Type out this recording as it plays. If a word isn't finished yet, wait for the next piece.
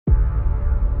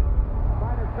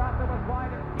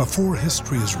Before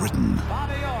history is written,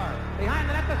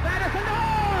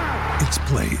 it's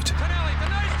played.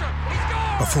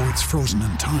 Before it's frozen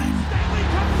in time,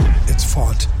 it's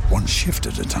fought one shift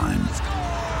at a time.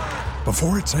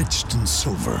 Before it's etched in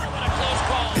silver,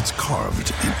 it's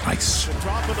carved in ice.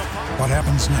 What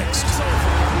happens next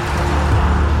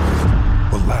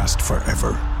will last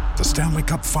forever. The Stanley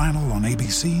Cup Final on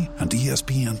ABC and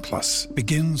ESPN Plus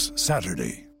begins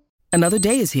Saturday. Another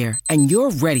day is here, and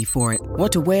you're ready for it.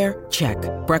 What to wear? Check.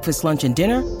 Breakfast, lunch, and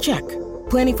dinner? Check.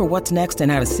 Planning for what's next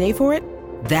and how to save for it?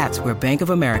 That's where Bank of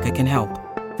America can help.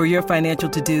 For your financial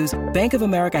to-dos, Bank of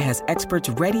America has experts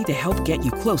ready to help get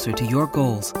you closer to your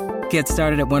goals. Get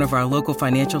started at one of our local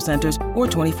financial centers or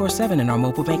 24/7 in our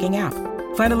mobile banking app.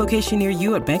 Find a location near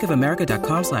you at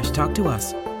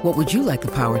bankofamerica.com/talktous. What would you like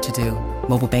the power to do?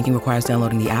 Mobile banking requires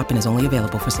downloading the app and is only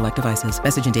available for select devices.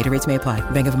 Message and data rates may apply.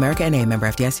 Bank of America NA, member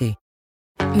FDIC.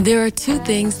 There are two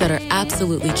things that are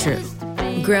absolutely true.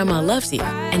 Grandma loves you,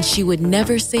 and she would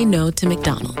never say no to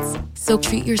McDonald's. So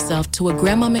treat yourself to a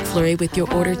Grandma McFlurry with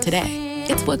your order today.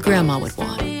 It's what Grandma would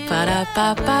want.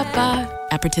 Ba-da-ba-ba-ba.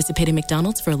 At participating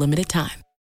McDonald's for a limited time.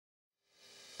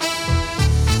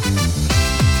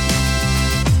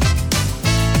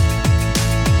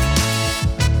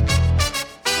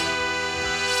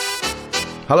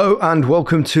 Hello and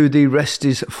welcome to the Rest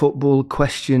is Football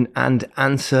question and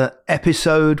answer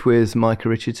episode with Micah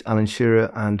Richards, Alan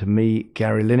Shearer and me,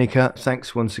 Gary Lineker.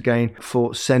 Thanks once again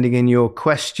for sending in your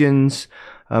questions.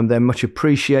 They're much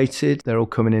appreciated. They're all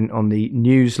coming in on the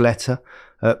newsletter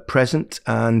at present,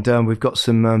 and we've got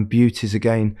some beauties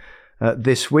again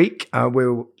this week.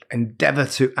 We'll endeavour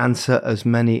to answer as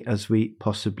many as we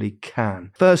possibly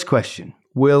can. First question,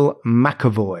 Will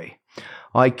McAvoy.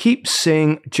 I keep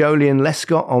seeing Joleon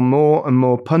Lescott on more and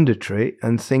more punditry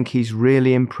and think he's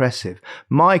really impressive.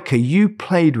 Micah, you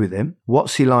played with him.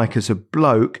 What's he like as a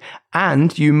bloke?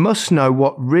 And you must know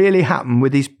what really happened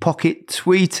with his pocket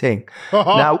tweeting.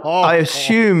 Now, I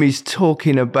assume he's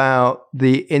talking about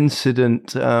the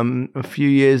incident a few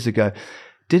years ago.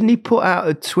 Didn't he put out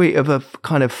a tweet of a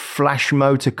kind of flash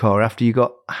motor car after you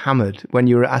got hammered when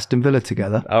you were at Aston Villa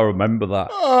together? I remember that.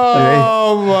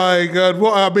 Oh my God!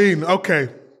 What I mean? Okay,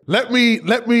 let me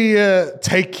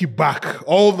take you back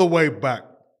all the way back.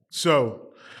 So,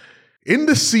 in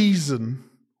the season,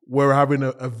 we're having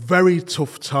a very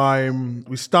tough time.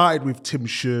 We started with Tim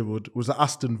Sherwood, was at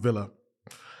Aston Villa,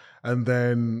 and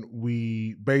then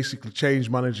we basically changed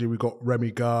manager. We got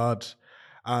Remy Gard,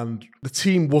 and the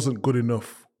team wasn't good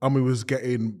enough. And we was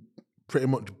getting pretty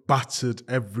much battered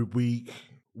every week.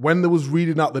 When there was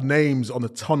reading out the names on the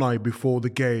tonneau before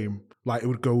the game, like it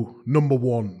would go number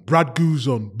 1, Brad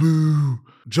Guzon, boo.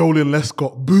 Joleon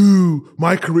Lescott, boo.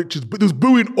 Micah Richards, but there's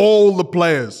booing all the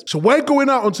players. So we're going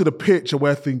out onto the pitch and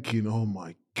we're thinking, oh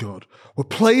my God, we're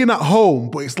playing at home,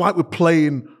 but it's like we're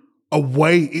playing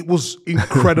away. It was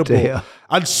incredible.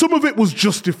 And some of it was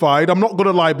justified, I'm not going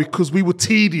to lie, because we were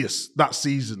tedious that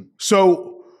season. So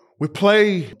we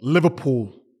play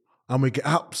Liverpool and we get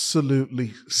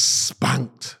absolutely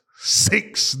spanked.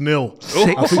 6-0.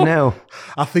 6-0.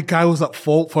 I think I was at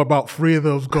fault for about 3 of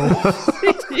those goals.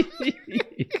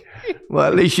 Well,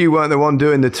 at least you weren't the one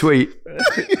doing the tweet.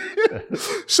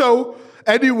 So,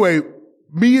 anyway,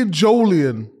 me and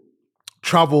Joleon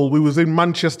travel. We was in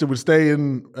Manchester. We'd stay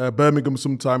in Birmingham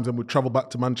sometimes and we'd travel back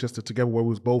to Manchester together where we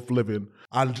was both living.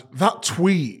 And that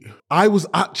tweet, I was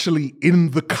actually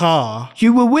in the car.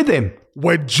 You were with him?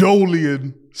 When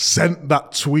Joleon sent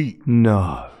that tweet.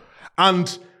 No.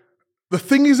 And the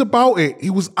thing is about it,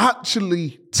 he was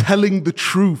actually telling the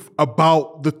truth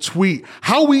about the tweet.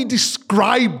 How he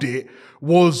described it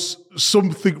was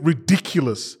something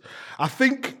ridiculous. I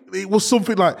think it was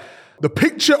something like, the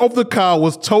picture of the car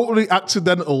was totally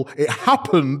accidental. It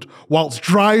happened whilst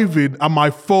driving and my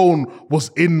phone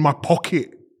was in my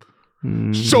pocket.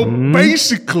 Mm-hmm. So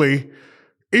basically,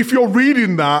 if you're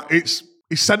reading that, he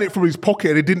sent it from his pocket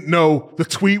and he didn't know the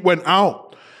tweet went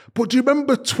out. But do you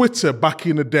remember Twitter back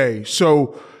in the day?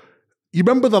 So you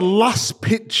remember the last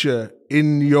picture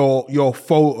in your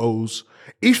photos?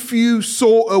 If you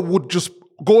sort of would just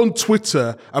go on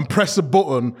Twitter and press a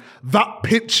button, that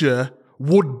picture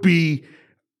would be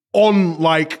on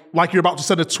like you're about to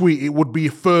send a tweet. It would be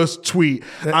your first tweet.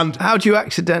 And how do you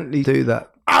accidentally do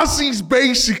that? As he's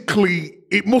basically,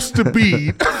 it must have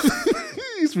been,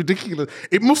 it's ridiculous.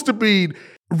 It must have been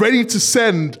ready to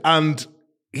send and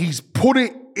he's put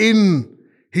it in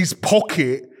his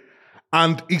pocket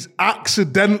and he's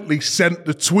accidentally sent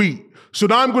the tweet. So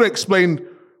now I'm going to explain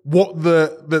what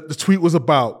the tweet was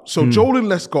about. So Joelyn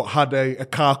Lescott had a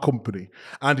car company,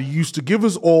 and he used to give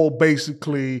us all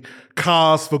basically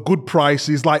cars for good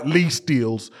prices, like lease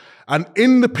deals. And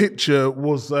in the picture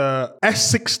was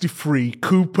S63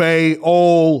 coupe,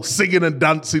 all singing and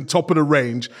dancing, top of the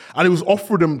range. And he was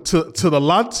offering them to the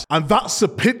lads. And that's a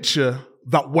picture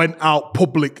that went out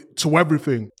public to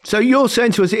everything. So you're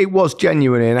saying to us it was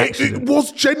genuine in accident? It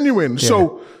was genuine. Yeah.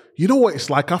 So you know what it's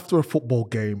like after a football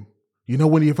game? You know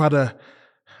when you've had a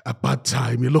bad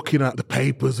time, you're looking at the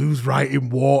papers, who's writing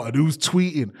what and who's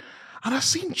tweeting. And I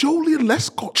seen Joelyn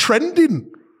Lescott trending.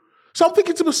 So I'm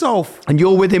thinking to myself... And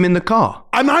you're with him in the car?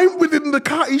 And I'm with him in the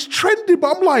car. He's trending,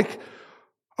 but I'm like,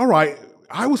 all right,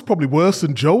 I was probably worse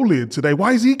than Joelyn today.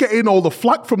 Why is he getting all the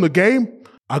flack from the game?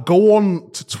 I go on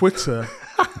to Twitter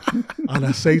and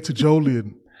I say to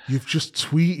Joelyn, you've just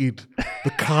tweeted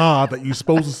the car that you're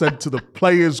supposed to send to the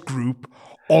players group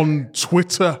on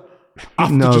Twitter.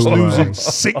 After just losing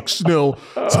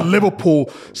 6-0 to Liverpool.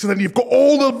 So then you've got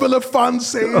all the Villa fans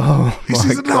saying, this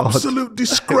is an absolute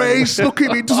disgrace. Look at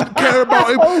him, he doesn't care about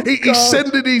him. He's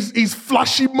sending his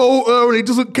flashy motor and he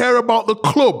doesn't care about the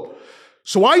club.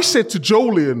 So I said to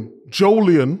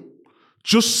Joelyn,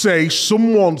 just say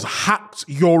someone's hacked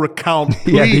your account,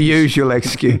 please. Yeah, the usual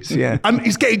excuse, yeah. And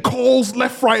he's getting calls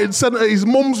left, right and centre. His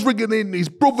mum's ringing in, his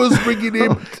brother's ringing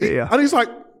in. Oh, dear. And he's like,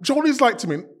 Joelyn's like to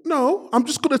me, no, I'm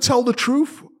just going to tell the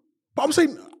truth. But I'm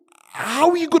saying,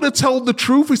 how are you going to tell the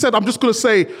truth? He said, I'm just going to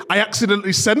say, I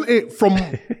accidentally sent it from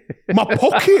my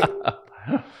pocket.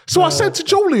 So I said to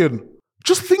Joelyn,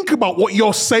 just think about what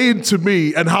you're saying to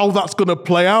me and how that's going to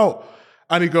play out.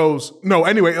 And he goes, no,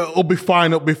 anyway, it'll be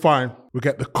fine. We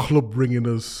get the club ringing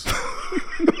us.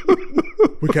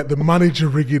 We get the manager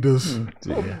ringing us.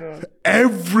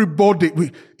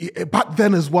 Everybody. Back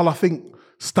then as well, I think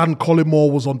Stan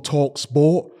Collymore was on Talk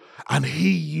Sport, and he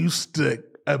used to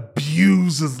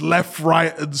abuse us left,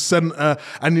 right, and centre.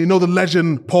 And you know the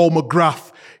legend Paul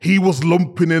McGrath, he was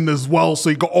lumping in as well, so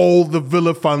you got all the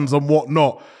Villa fans and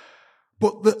whatnot.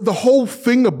 But the whole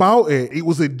thing about it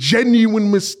was a genuine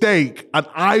mistake, and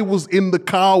I was in the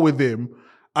car with him,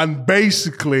 and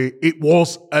basically it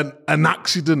was an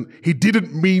accident. He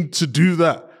didn't mean to do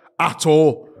that at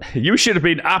all. You should have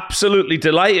been absolutely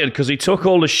delighted because he took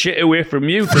all the shit away from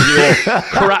you for your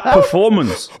crap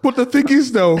performance. But the thing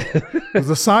is, though, there's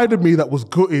a side of me that was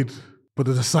gutted, but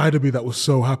there's a side of me that was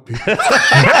so happy.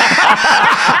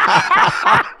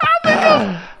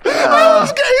 I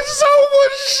was getting so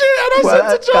much shit, and I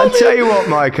said to Johnny... I'll tell you what,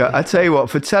 Micah. I tell you what,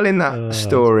 for telling that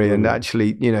story, and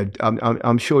actually, you know,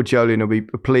 I'm sure Joelyn will be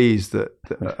pleased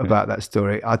about that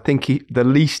story. I think the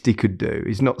least he could do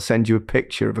is not send you a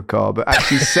picture of a car, but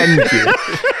actually send you.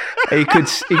 He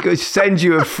could send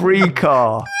you a free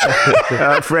car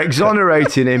for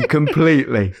exonerating him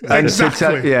completely.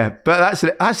 Exactly. But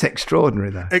that's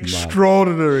extraordinary, though.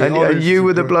 Extraordinary. And you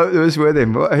were the bloke that was with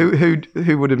him.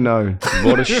 Who would have known?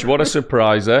 What a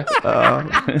surprise, eh?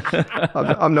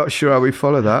 I'm not sure how we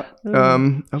follow that.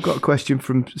 I've got a question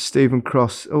from Stephen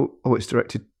Cross. Oh, it's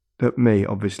directed at me,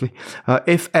 obviously.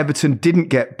 If Everton didn't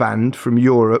get banned from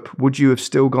Europe, would you have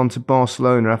still gone to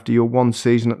Barcelona after your one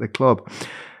season at the club?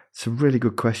 It's a really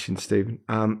good question, Stephen.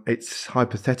 It's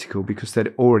hypothetical because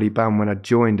they'd already banned when I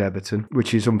joined Everton,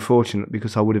 which is unfortunate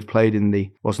because I would have played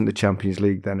wasn't the Champions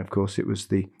League then, of course, it was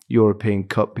the European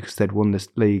Cup because they'd won this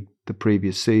league the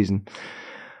previous season.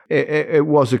 It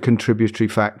was a contributory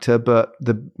factor, but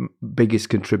the biggest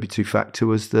contributory factor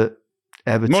was that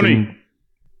Everton... Money.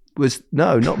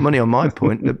 No, not money on my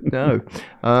point. No,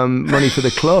 money for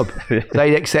the club.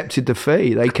 They accepted the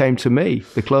fee. They came to me,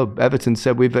 the club. Everton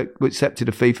said we've accepted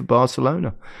a fee for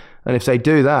Barcelona, and if they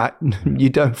do that, you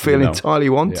don't feel entirely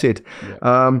wanted.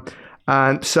 Yeah.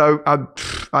 And so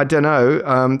I don't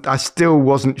know. I still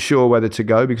wasn't sure whether to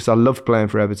go because I loved playing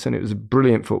for Everton. It was a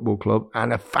brilliant football club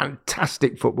and a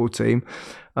fantastic football team,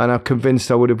 and I'm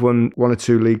convinced I would have won one or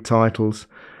two league titles.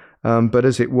 But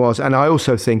as it was, and I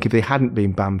also think if they hadn't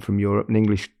been banned from Europe, and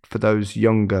English, for those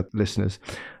younger listeners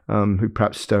who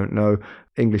perhaps don't know,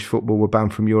 English football were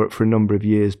banned from Europe for a number of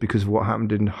years because of what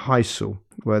happened in Heysel,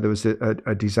 where there was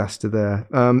a disaster there.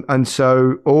 And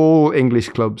so all English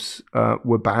clubs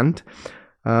were banned.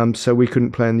 So we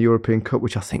couldn't play in the European Cup,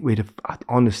 which I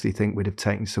honestly think we'd have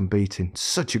taken some beating.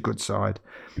 Such a good side,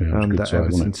 that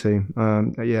Everton team.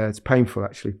 It's painful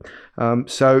actually.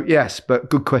 So yes, but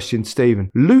good question,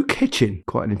 Stephen. Luke Hitchin,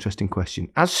 quite an interesting question.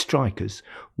 As strikers,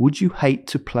 would you hate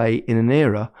to play in an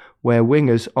era where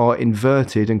wingers are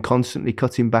inverted and constantly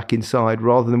cutting back inside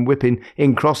rather than whipping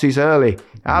in crosses early?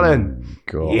 Alan,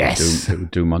 God, yes, it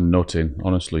would do my nut in.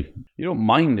 Honestly, you don't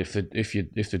mind if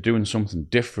they're doing something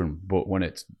different, but when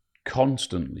it's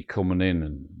constantly coming in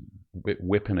and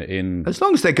whipping it in. As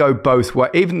long as they go both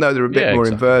ways, even though they're a bit more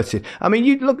inverted. I mean,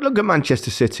 you look at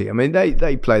Manchester City. I mean,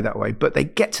 they play that way, but they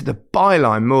get to the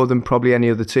byline more than probably any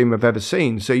other team I've ever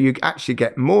seen. So you actually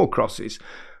get more crosses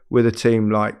with a team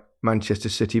like Manchester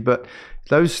City. But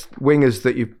those wingers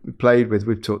that you've played with,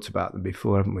 we've talked about them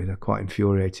before, haven't we? They're quite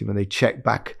infuriating when they check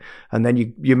back and then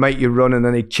you make your run and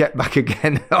then they check back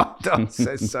again.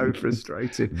 It's so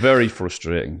frustrating. Very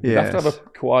frustrating. Yes. You'd have to have a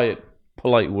quiet,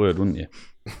 polite word, wouldn't you?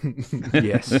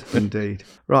 Yes, indeed.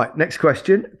 Right, next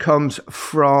question comes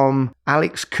from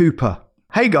Alex Cooper.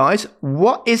 Hey guys,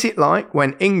 what is it like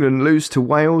when England lose to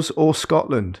Wales or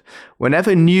Scotland?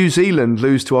 Whenever New Zealand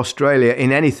lose to Australia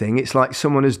in anything, it's like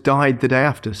someone has died the day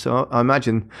after. So I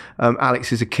imagine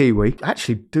Alex is a Kiwi. I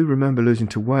actually do remember losing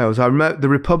to Wales. I remember the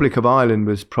Republic of Ireland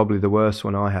was probably the worst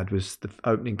one I had, was the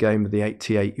opening game of the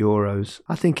 88 Euros.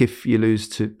 I think if you lose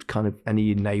to kind of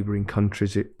any neighbouring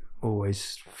countries, it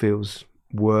always feels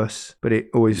worse, but it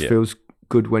always feels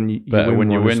good when you Better win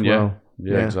when you one as win, well.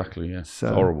 Yeah, exactly. Yeah, So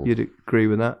it's horrible. You'd agree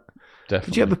with that?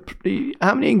 Definitely. Did you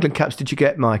how many England caps did you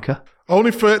get, Micah?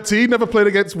 Only 13. Never played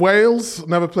against Wales.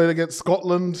 Never played against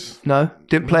Scotland. No,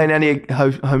 didn't play in any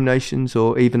home nations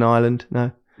or even Ireland.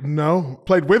 No. No.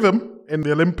 Played with them in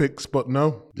the Olympics, but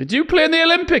no. Did you play in the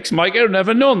Olympics, Micah? I've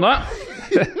never known that.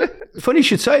 Funny you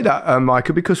should say that,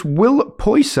 Micah, because Will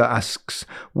Poyser asks,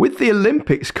 with the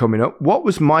Olympics coming up, what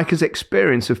was Micah's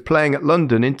experience of playing at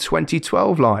London in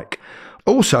 2012 like?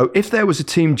 Also, if there was a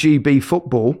Team GB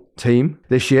football team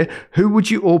this year, who would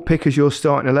you all pick as your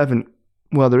starting 11?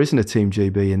 Well, there isn't a Team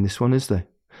GB in this one, is there?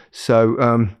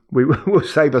 So we'll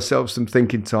save ourselves some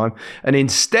thinking time. And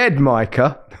instead,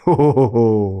 Micah,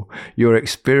 your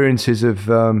experiences of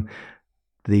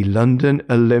the London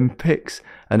Olympics,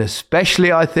 and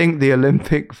especially, I think, the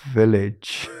Olympic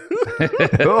Village.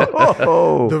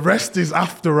 The rest is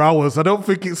after hours. I don't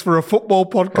think it's for a football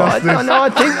podcast. No, I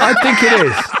think it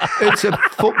is. It's a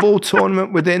football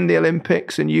tournament within the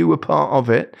Olympics, and you were part of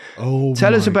it.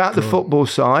 Tell us about the football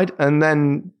side, and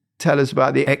then tell us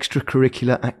about the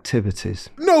extracurricular activities.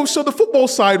 No, so the football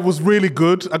side was really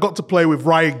good. I got to play with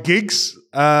Ryan Giggs.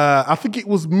 I think it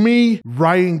was me,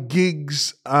 Ryan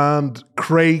Giggs, and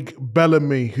Craig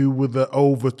Bellamy, who were the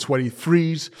over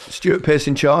 23s. Stuart Pearce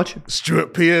in charge.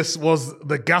 Stuart Pearce was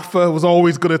the gaffer, was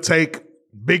always going to take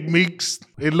big meeks.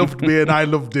 He loved me and I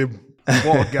loved him.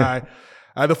 What a guy.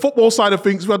 The football side of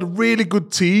things, we had a really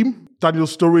good team. Daniel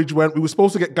Sturridge went. We were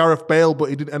supposed to get Gareth Bale, but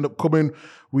he didn't end up coming.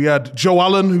 We had Joe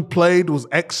Allen, who played, was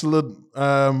excellent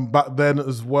back then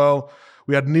as well.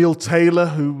 We had Neil Taylor,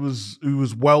 who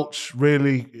was Welsh,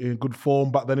 really in good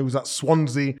form back then. He was at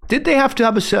Swansea. Did they have to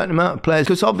have a certain amount of players?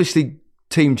 Because obviously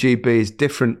Team GB is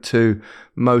different to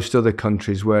most other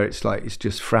countries where it's like it's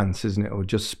just France, isn't it? Or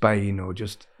just Spain or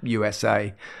just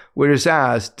USA. Whereas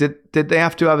ours, did they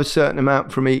have to have a certain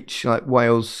amount from each, like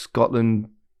Wales, Scotland,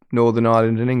 Northern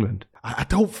Ireland and England? I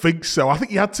don't think so. I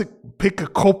think you had to pick a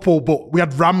couple, but we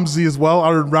had Ramsey as well,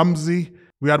 Aaron Ramsey.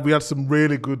 We had some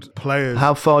really good players.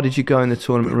 How far did you go in the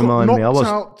tournament? Remind me. I was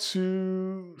out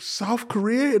to South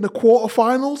Korea in the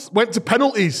quarterfinals. Went to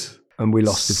penalties. And we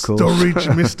lost, of course.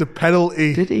 Sturridge missed a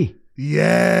penalty. Did he?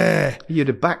 Yeah. You'd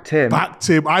have backed him. Backed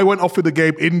him. I went off in the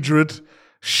game injured.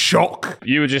 Shock.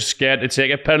 You were just scared to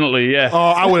take a penalty, yeah. Oh,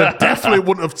 I would have definitely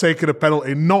wouldn't have taken a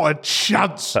penalty. Not a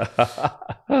chance.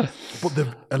 But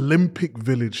the Olympic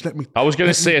Village, I was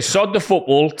going to say, sod the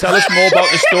football. Tell us more about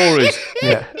the stories.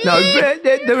 Yeah. No,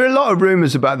 there were a lot of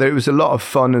rumours about that. It was a lot of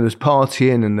fun and there was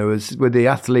partying and there was with the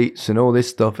athletes and all this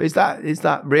stuff. Is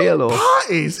that real? Or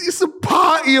parties? It's a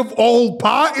party of all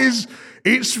parties.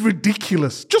 It's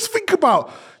ridiculous. Just think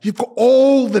about, you've got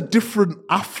all the different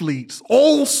athletes,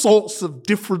 all sorts of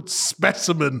different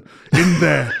specimen in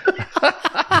there.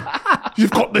 You've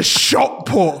got the shot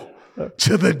put,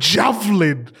 to the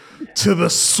javelin, to the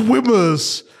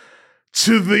swimmers,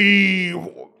 to the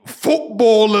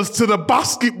footballers, to the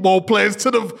basketball players, to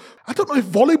the... I don't know if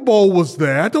volleyball was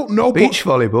there. I don't know. Beach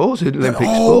volleyball's an Olympic sport.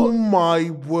 Oh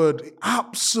my word.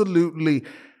 Absolutely.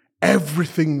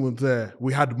 Everything was there.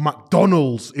 We had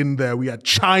McDonald's in there. We had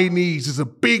Chinese. There's a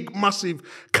big, massive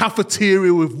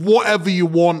cafeteria with whatever you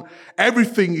want.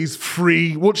 Everything is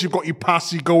free. Once you've got your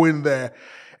pass, you go in there.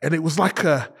 And it was like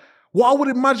what I would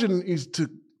imagine is to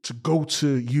go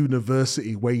to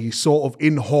university where you're sort of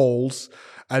in halls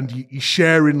and you're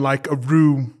sharing like a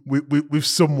room with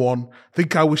someone. I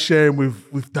think I was sharing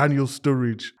with Daniel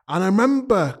Sturridge. And I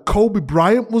remember Kobe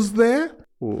Bryant was there.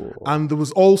 Ooh. And there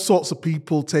was all sorts of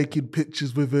people taking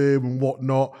pictures with him and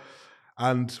whatnot.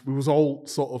 And we was all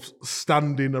sort of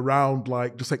standing around,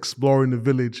 like just exploring the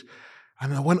village.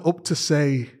 And I went up to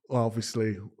say, well,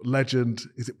 obviously, legend,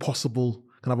 is it possible?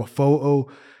 Can I have a photo?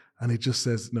 And he just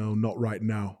says, no, not right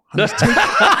now. And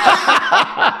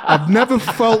I've never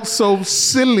felt so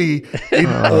silly in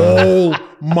all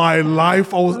my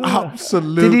life. I was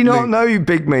absolutely... Did he not know you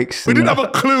Big Meeks? We didn't have a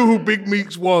clue who Big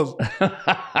Meeks was.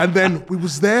 And then we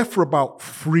was there for about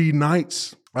 3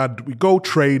 nights. And we go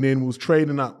training. We was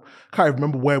training at... I can't even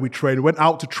remember where we trained. We went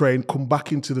out to train, come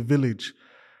back into the village.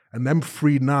 And then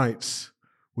 3 nights,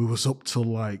 we was up till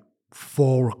like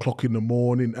 4 o'clock in the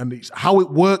morning. And it's how it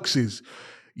works is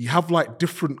you have like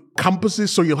different campuses.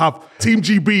 So you'll have Team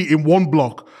GB in one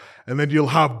block, and then you'll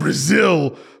have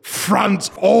Brazil,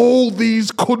 France, all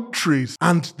these countries.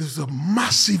 And there's a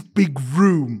massive big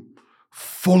room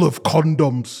full of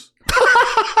condoms.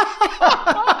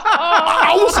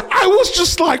 I was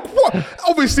just like, what?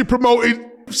 Obviously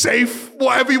promoting safe,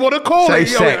 whatever you want to call it.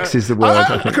 Safe sex is the word.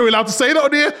 Are we allowed to say that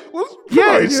on here?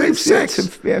 Yeah, safe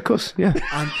sex. Yeah, of course, yeah.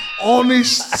 And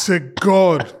honest to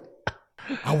God,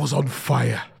 I was on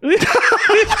fire.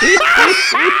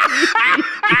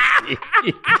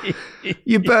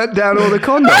 You burnt down all the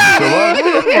condoms.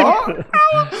 What?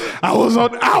 I was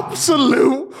on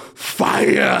absolute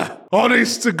fire.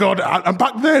 Honest to God. And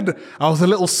back then, I was a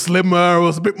little slimmer. I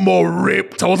was a bit more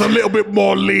ripped. I was a little bit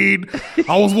more lean.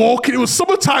 I was walking. It was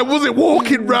summertime, was it?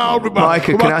 Walking round with my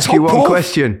Micah, with can my I ask top you one off.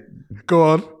 question? Go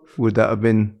on. Would that have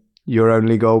been your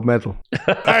only gold medal?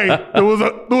 Hey, there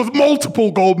was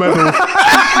multiple gold medals.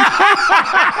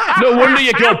 No wonder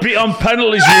you got beat on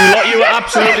penalties, you lot. You were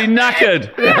absolutely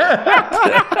knackered.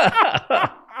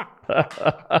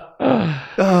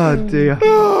 Oh, dear.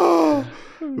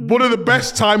 One of the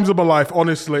best times of my life,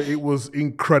 honestly. It was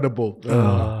incredible.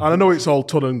 And I know it's all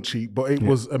tongue-in-cheek, but it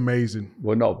was amazing.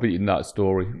 We're not beating that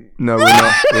story. No, we're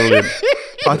not. Brilliant.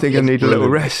 I think I need a little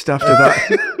rest after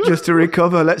that just to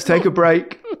recover. Let's take a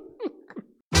break.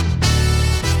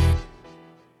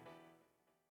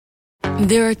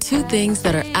 There are 2 things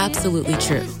that are absolutely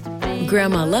true.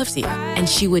 Grandma loves you, and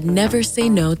she would never say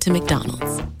no to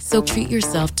McDonald's. So treat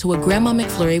yourself to a Grandma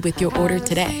McFlurry with your order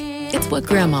today. It's what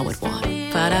Grandma would want.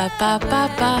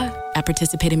 Ba-da-ba-ba-ba. At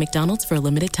participating McDonald's for a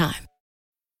limited time.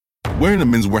 Wearing a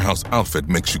Men's Warehouse outfit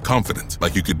makes you confident,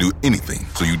 like you could do anything,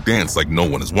 so you dance like no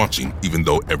one is watching, even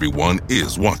though everyone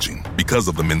is watching. Because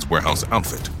of the Men's Warehouse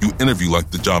outfit, you interview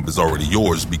like the job is already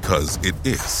yours because it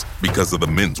is. Because of the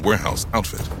Men's Warehouse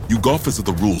outfit, you golf as if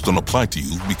the rules don't apply to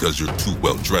you because you're too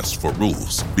well dressed for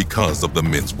rules. Because of the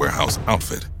Men's Warehouse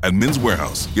outfit. At Men's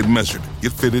Warehouse, get measured,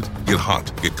 get fitted, get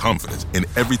hot, get confident in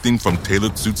everything from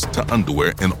tailored suits to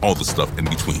underwear and all the stuff in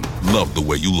between. Love the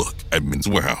way you look at Men's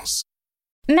Warehouse.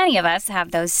 Many of us have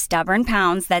those stubborn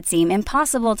pounds that seem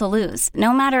impossible to lose,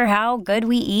 no matter how good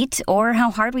we eat or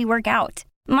how hard we work out.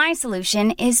 My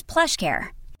solution is PlushCare.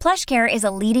 PlushCare is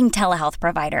a leading telehealth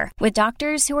provider with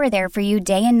doctors who are there for you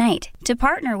day and night to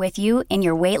partner with you in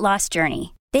your weight loss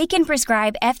journey. They can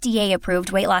prescribe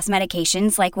FDA-approved weight loss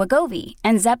medications like Wegovy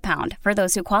and Zepbound for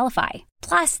those who qualify.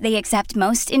 Plus, they accept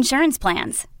most insurance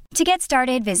plans. To get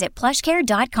started, visit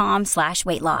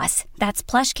plushcare.com/weightloss. That's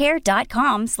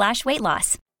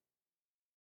plushcare.com/weightloss.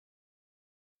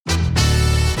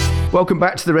 Welcome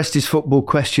back to the Rest is Football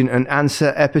question and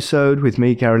answer episode with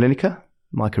me, Gary Lineker,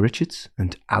 Micah Richards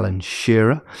and Alan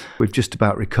Shearer. We've just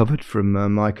about recovered from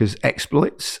Micah's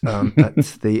exploits at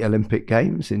the Olympic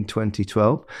Games in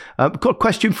 2012. Got a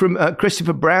question from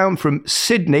Christopher Brown from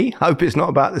Sydney. Hope it's not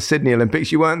about the Sydney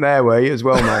Olympics. You weren't there, were you, as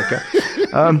well, Micah?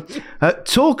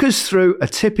 Talk us through a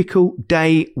typical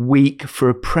day, week for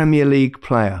a Premier League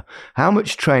player. How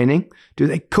much training? Do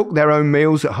they cook their own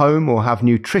meals at home or have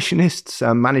nutritionists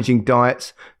managing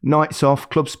diets, nights off,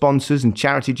 club sponsors and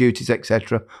charity duties,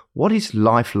 etc.? What is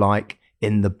life like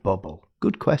in the bubble?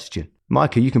 Good question.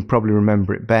 Micah, you can probably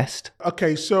remember it best.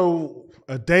 Okay, so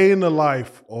a day in the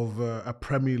life of a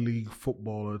Premier League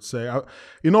footballer, I'd say.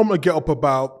 You normally get up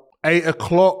about 8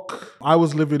 o'clock. I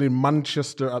was living in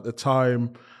Manchester at the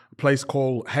time, a place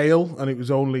called Hale, and it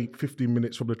was only 15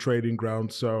 minutes from the training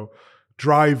ground. So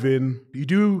drive in, you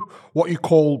do what you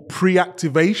call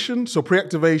pre-activation. So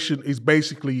pre-activation is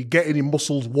basically you getting your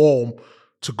muscles warm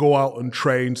to go out and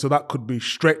train. So that could be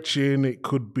stretching, it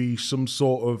could be some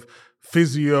sort of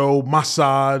physio,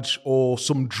 massage, or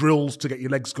some drills to get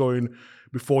your legs going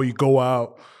before you go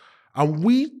out. And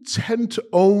we tend to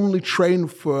only train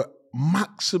for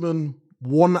maximum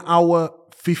 1 hour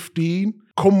 15.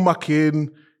 Come back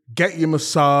in, get your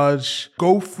massage,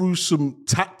 go through some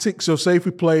tactics. So say if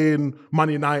we're playing Man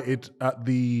United at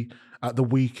the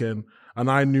weekend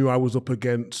and I knew I was up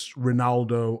against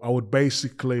Ronaldo, I would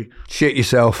basically... Shit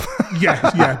yourself.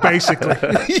 Yeah, basically.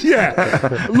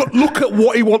 Yeah. Look at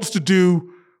what he wants to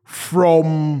do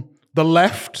from the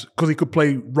left, because he could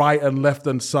play right and left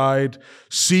hand side,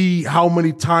 see how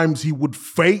many times he would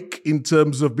fake in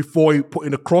terms of before he put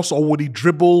in a cross, or would he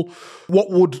dribble? What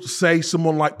would, say,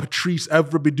 someone like Patrice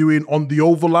Evra be doing on the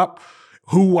overlap?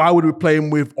 Who I would be playing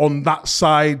with on that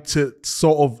side to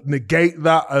sort of negate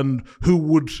that, and who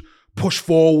would push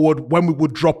forward, when we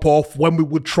would drop off, when we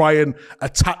would try and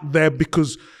attack there.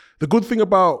 Because the good thing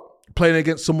about playing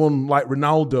against someone like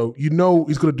Ronaldo, you know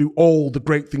he's going to do all the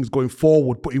great things going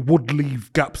forward, but he would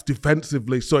leave gaps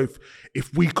defensively. So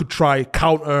if we could try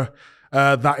counter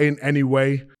that in any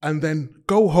way, and then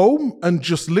go home and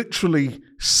just literally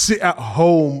sit at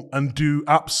home and do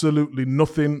absolutely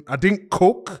nothing. I didn't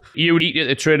cook. You would eat at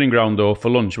the training ground though for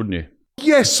lunch, wouldn't you?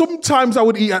 Yeah, sometimes I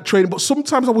would eat at training, but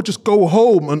sometimes I would just go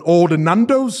home and order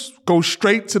Nando's, go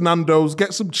straight to Nando's,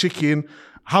 get some chicken,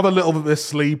 have a little bit of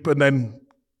sleep, and then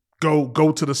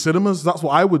go to the cinemas. That's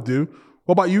what I would do.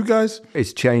 What about you guys?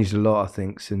 It's changed a lot, I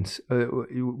think, since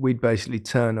we'd basically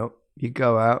turn up, you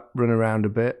go out, run around a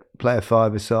bit, play a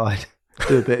five-a-side,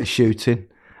 do a bit of shooting,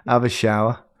 have a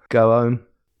shower, go home.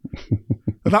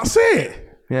 That's it.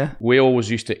 Yeah. We always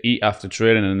used to eat after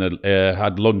training and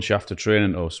had lunch after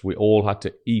training us. We all had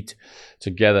to eat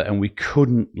together and we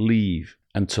couldn't leave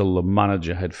until the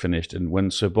manager had finished. And when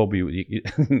Sir Bobby,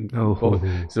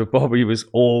 Sir Bobby was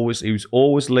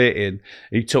always late in.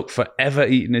 He took forever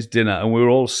eating his dinner, and we were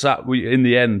all sat in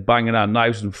the end banging our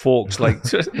knives and forks, like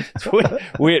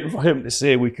waiting for him to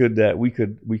say we could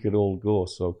all go.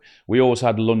 So we always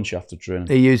had lunch after training.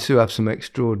 He used to have some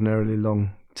extraordinarily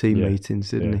long team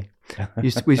meetings, didn't he?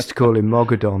 We used to call him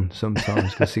Mogadon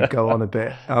sometimes because he'd go on a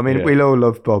bit. I mean, we all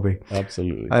love Bobby.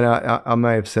 Absolutely. And I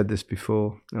may have said this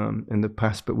before in the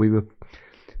past, but we were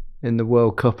in the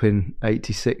World Cup in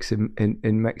 '86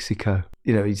 in Mexico.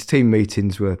 You know, his team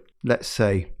meetings were, let's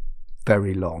say,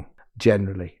 very long,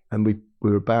 generally. And we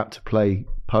were about to play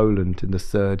Poland in the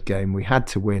third game. We had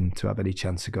to win to have any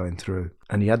chance of going through.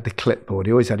 And he had the clipboard.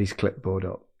 He always had his clipboard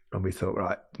up. And we thought,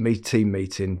 right, team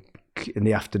meeting in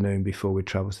the afternoon before we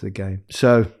travel to the game.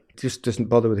 So just doesn't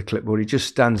bother with the clipboard. He just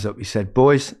stands up. He said,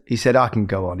 boys, he said, I can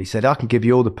go on. He said, I can give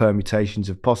you all the permutations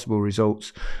of possible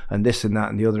results and this and that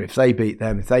and the other. If they beat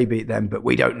them, but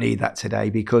we don't need that today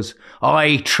because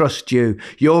I trust you.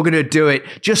 You're going to do it.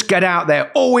 Just get out there.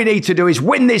 All we need to do is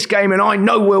win this game, and I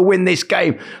know we'll win this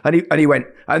game. And he went,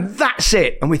 and that's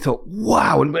it. And we thought,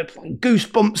 wow, and we're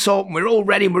goosebumps up, and we're all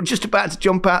ready, and we're just about to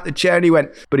jump out the chair. And he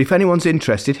went, but if anyone's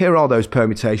interested, here are those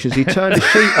permutations. He turned a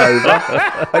sheet over,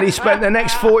 and he spent the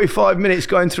next 45 minutes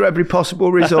going through every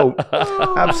possible result.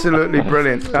 Absolutely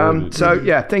brilliant. So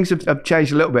yeah, things have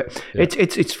changed a little bit. Yeah.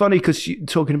 It's funny because you're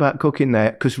talking about cooking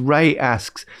there, because Ray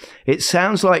asks, it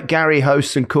sounds like Gary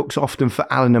hosts and cooks often for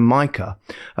Alan and Micah.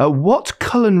 What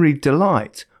culinary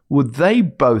delight would they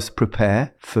both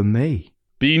prepare for me?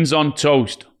 Beans on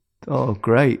toast. Oh,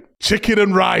 great. Chicken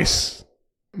and rice.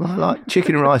 I like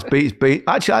chicken and rice beats beans.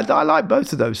 Actually, I like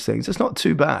both of those things. It's not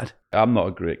too bad. I'm not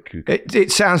a great cook.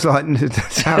 It sounds like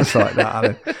that,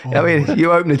 Alan. I mean,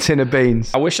 you open a tin of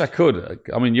beans. I wish I could.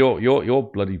 I mean, you're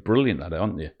bloody brilliant at it,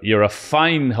 aren't you? You're a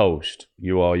fine host.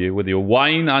 You are, you, with your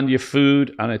wine and your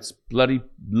food, and it's bloody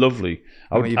lovely.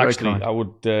 I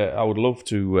would love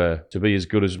to be as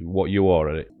good as what you are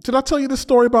at it. Did I tell you the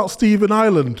story about Stephen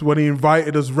Ireland when he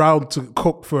invited us round to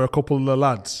cook for a couple of the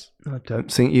lads? I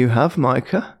don't think you have,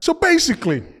 Micah. So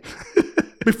basically,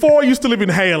 before I used to live in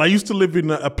Hale, I used to live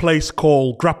in a place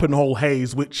called Grappenhall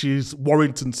Hayes, which is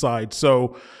Warrington side.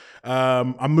 So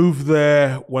I moved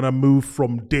there when I moved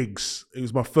from Diggs. It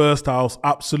was my first house.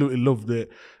 Absolutely loved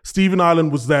it. Stephen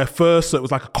Island was there first, so it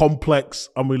was like a complex,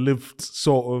 and we lived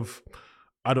sort of,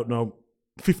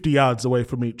 50 yards away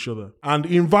from each other. And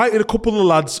he invited a couple of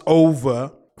lads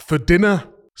over for dinner.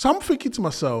 So I'm thinking to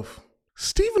myself,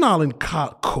 Stephen Island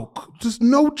can't cook. There's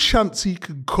no chance he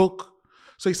can cook.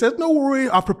 So he says, no worry,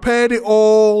 I've prepared it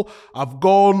all. I've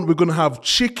gone, we're going to have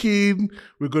chicken,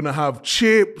 we're going to have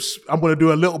chips, I'm going to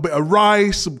do a little bit of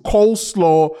rice, some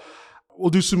coleslaw. We'll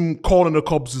do some corn on the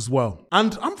cobs as well.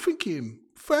 And I'm thinking,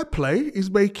 fair play, he's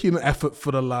making an effort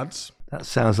for the lads. That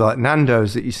sounds like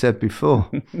Nando's that you said before.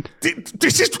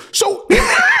 This is, so in my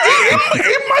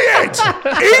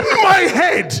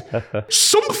head,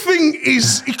 something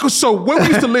is, because so when we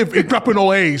used to live in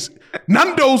Grappenhall Hayes,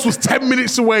 Nando's was 10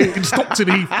 minutes away in Stockton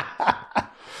Heath.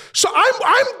 So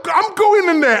I'm going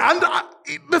in there, and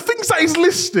the things that he's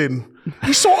listing,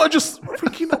 he's sort of just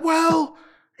thinking, well,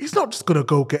 he's not just going to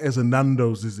go get us a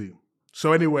Nando's, is he?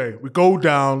 So anyway, we go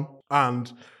down,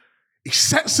 and he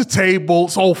sets the table.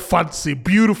 It's all fancy,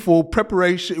 beautiful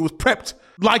preparation. It was prepped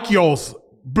like yours,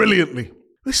 brilliantly.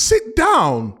 We sit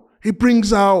down. He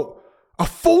brings out a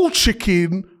full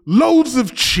chicken loads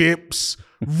of chips,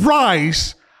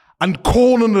 rice, and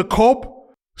corn on the cob.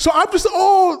 So I'm just,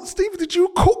 Steve, did you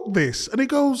cook this? And he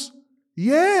goes,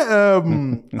 yeah,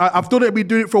 I've done it. I've been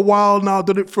doing it for a while now. I've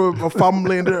done it for my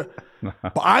family.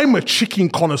 But I'm a chicken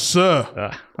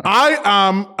connoisseur. I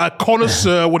am a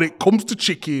connoisseur when it comes to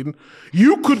chicken.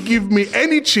 You could give me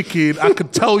any chicken. I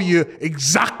could tell you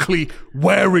exactly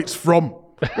where it's from.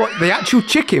 What, the actual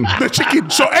chicken? The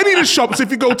chicken. So any of the shops, if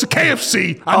you go to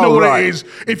KFC, I know what it is.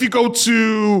 If you go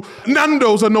to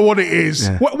Nando's, I know what it is.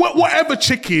 Yeah. Whatever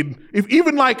chicken, if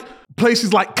even like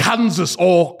places like Kansas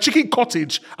or Chicken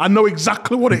Cottage, I know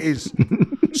exactly what it is.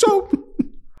 So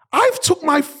I've took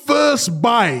my first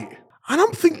bite and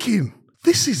I'm thinking,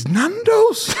 this is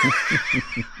Nando's?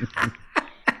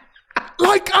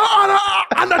 Like,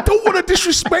 and I don't want to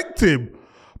disrespect him,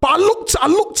 but I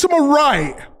looked to my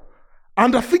right.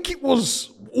 And I think it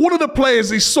was one of the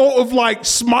players is sort of like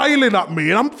smiling at me.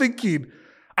 And I'm thinking,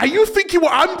 are you thinking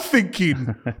what I'm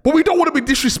thinking? But we don't want to be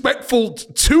disrespectful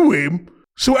to him.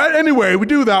 So anyway, we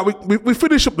do that. We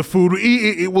finish up the food. We eat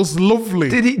it. It was lovely.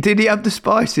 Did he have the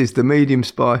spices, the medium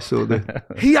spice or the...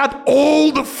 He had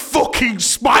all the fucking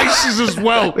spices as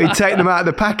well. He'd take them out of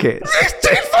the packets. He's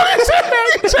taking them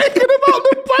out of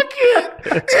the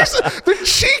packet. The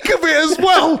cheek of it as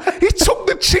well. He took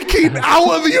the chicken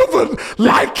out of the oven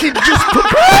like he just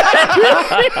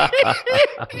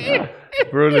prepared.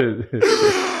 Brilliant.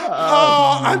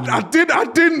 I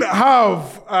didn't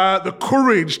have the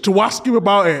courage to ask him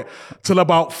about it till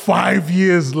about 5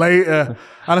 years later.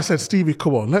 And I said, Stevie,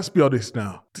 come on, let's be honest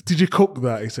now. Did you cook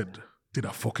that? He said, did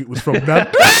I fuck it was from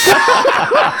Nando?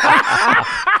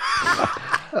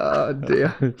 Oh dear.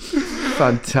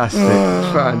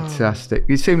 Fantastic.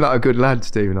 You seem like a good lad,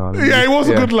 Stephen Ireland. Yeah, he was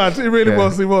a good lad. He really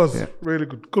was. He was. Yeah. Really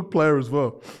good player as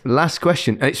well. Last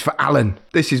question, and it's for Alan.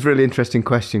 This is a really interesting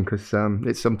question because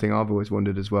it's something I've always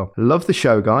wondered as well. Love the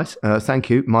show, guys. Thank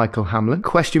you, Michael Hamlin.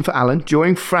 Question for Alan.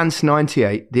 During France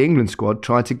 98, the England squad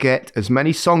tried to get as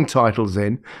many song titles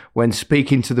in when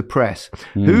speaking to the press.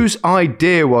 Whose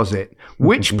idea was it?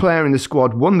 Which player in the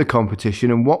squad won the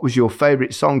competition, and what was your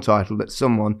favourite song title that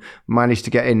someone managed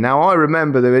to get in? Now, I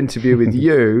remember the interview with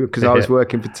you because I was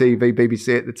working for TV,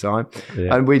 BBC at the time,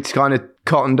 and we'd kind of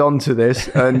cottoned on to this,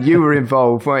 and you were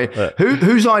involved, weren't you?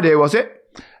 Whose idea was it?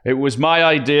 It was my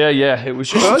idea, yeah. It was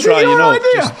just to try,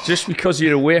 just because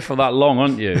you're away for that long,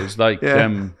 aren't you? It's like...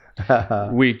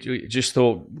 we just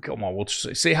thought, come on, we'll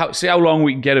see how long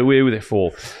we can get away with it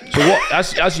for. So what,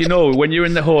 as you know, when you're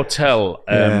in the hotel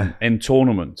in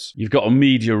tournaments, you've got a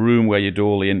media room where you do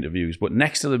all the interviews, but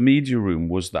next to the media room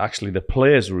was actually the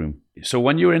players' room. So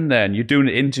when you're in there and you're doing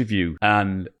an interview,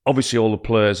 and obviously all the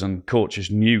players and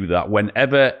coaches knew that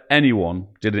whenever anyone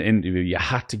did an interview, you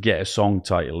had to get a song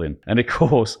title in. And of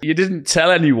course, you didn't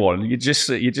tell anyone. You just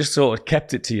sort of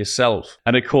kept it to yourself.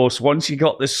 And of course, once you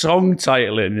got the song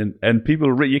title in, and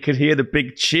people, you could hear the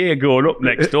big cheer going up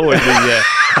next door in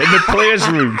the players'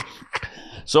 room.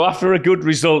 So after a good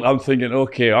result, I'm thinking,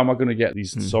 okay, how am I going to get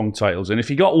these song titles? And if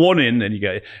you got one in, then you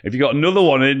get it. If you got another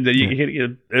one in, then you get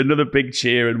another big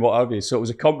cheer and what have you. So it was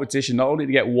a competition, not only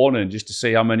to get one in, just to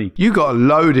see how many. You got a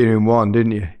load in one,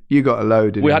 didn't you? You got a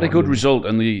load in. We had a good result,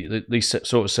 and they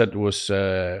sort of said to us,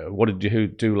 what did you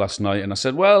do last night? And I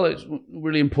said, well, it's a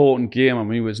really important game. I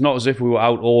mean, it's not as if we were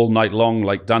out all night long,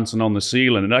 like dancing on the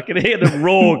ceiling, and I could hear the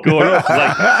roar going up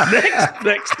like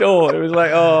next door. It was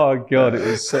like, oh God, it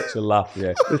was such a laugh,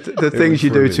 yeah. The things you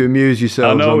do to amuse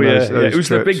yourselves. I know, on those It was trips.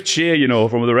 the big cheer,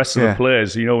 from the rest of the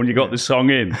players. When you got the song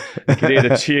in, you could hear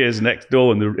the cheers next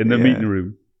door in the meeting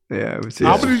room. Yeah, it was,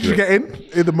 how many did you get in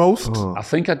the most? Oh. I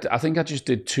think I just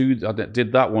did two. I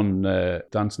did that one,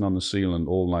 dancing on the ceiling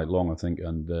all night long, I think,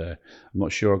 and I'm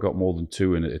not sure I got more than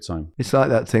two in at a time. It's like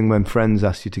that thing when friends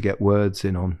ask you to get words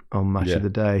in on Match of the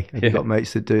Day, and you've got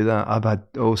mates that do that. I've had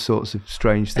all sorts of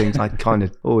strange things. I kind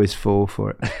of always fall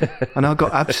for it, and I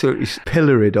got absolutely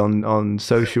pilloried on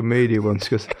social media once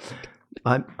because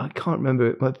I can't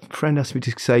remember. My friend asked me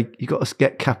to say, you got to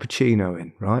get cappuccino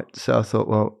in, right? So I thought,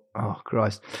 well, oh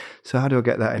Christ, so how do I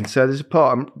get that in? So there's a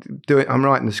part I'm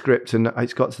writing the script, and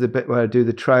it's got to the bit where I do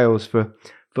the trails for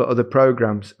other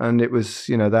programs, and it was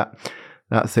that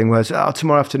thing where it's,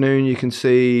 tomorrow afternoon you can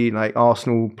see like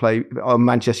Arsenal play on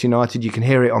Manchester United, you can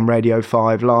hear it on Radio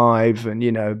 5 live, and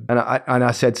and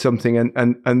I said something,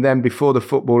 and then before the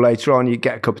football later on you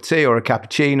get a cup of tea or a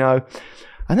cappuccino.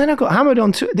 And then I got hammered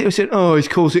on to it. They said, he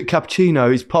calls it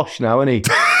cappuccino. He's posh now, isn't he?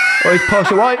 He's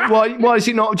posh. Why is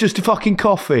it not just a fucking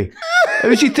coffee?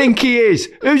 Who does he think he is?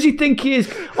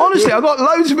 Honestly, I got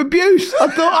loads of abuse. I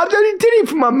thought I only did it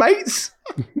for my mates.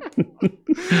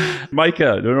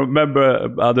 Micah, I remember,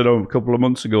 I don't know, a couple of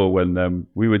months ago when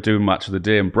we were doing Match of the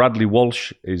Day, and Bradley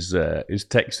Walsh is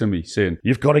texting me saying,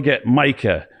 "You've got to get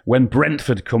Micah when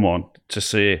Brentford come on to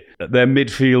say that their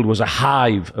midfield was a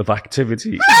hive of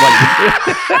activity."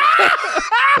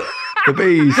 The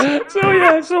bees.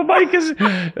 So Micah's,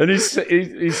 and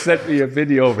he sent me a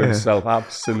video of himself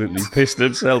absolutely pissed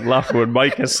himself laughing when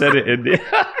Micah said it in the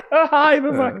a hive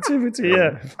of activity,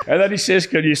 yeah. And then he says,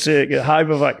 "Can you say a hive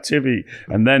of activity?"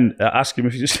 And then ask him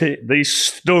if you say, "They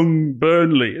stung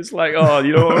Burnley." It's like, oh,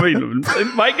 you know what I mean?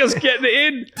 Micah's getting it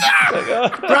in. Like,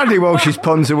 oh. Bradley Walsh's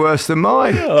puns are worse than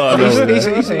mine.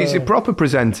 He's a proper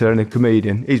presenter and a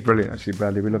comedian. He's brilliant, actually,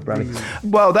 Bradley. We love Bradley.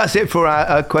 Well, that's it for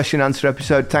our question answer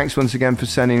episode. Thanks once again for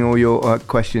sending all your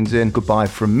questions in. Goodbye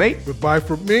from me. Goodbye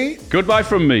from me. Goodbye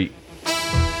from me.